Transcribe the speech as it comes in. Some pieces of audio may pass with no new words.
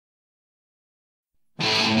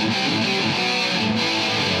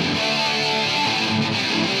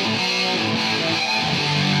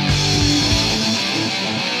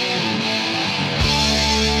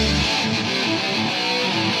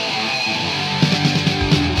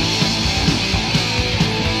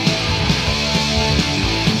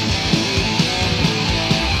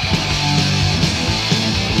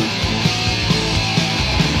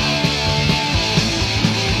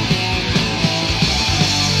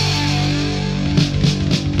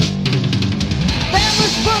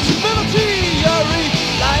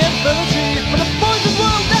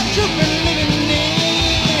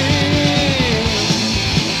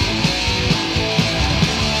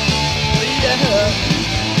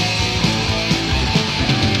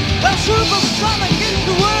Supersonic in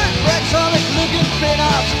the word, Brexonic looking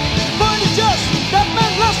pin-ups. More than just, that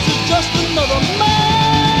man lost is just another man.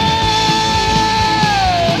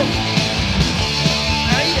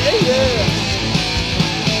 Yeah, yeah.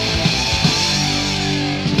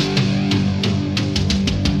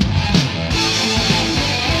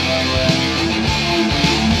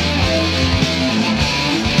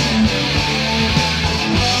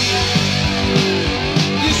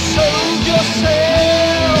 You sold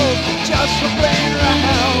yourself just for playing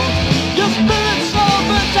around. Your spirit's all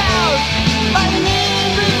burnt out by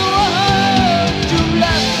leaving the world. You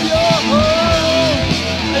left your home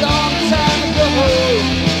a long time ago.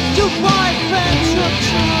 You boyfriend took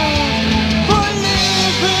time for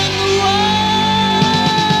leaving the world.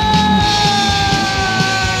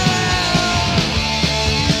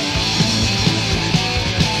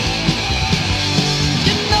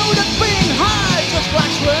 You know that being high just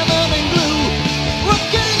like swimming in glue. We're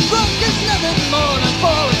getting drunk is nothing more than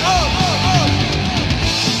falling. Oh, oh, oh.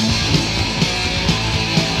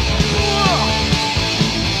 Whoa.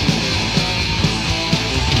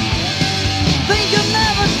 Think you're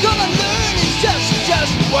never gonna learn. It's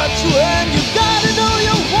just what you earn. You gotta know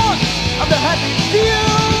your want of the happy feeling.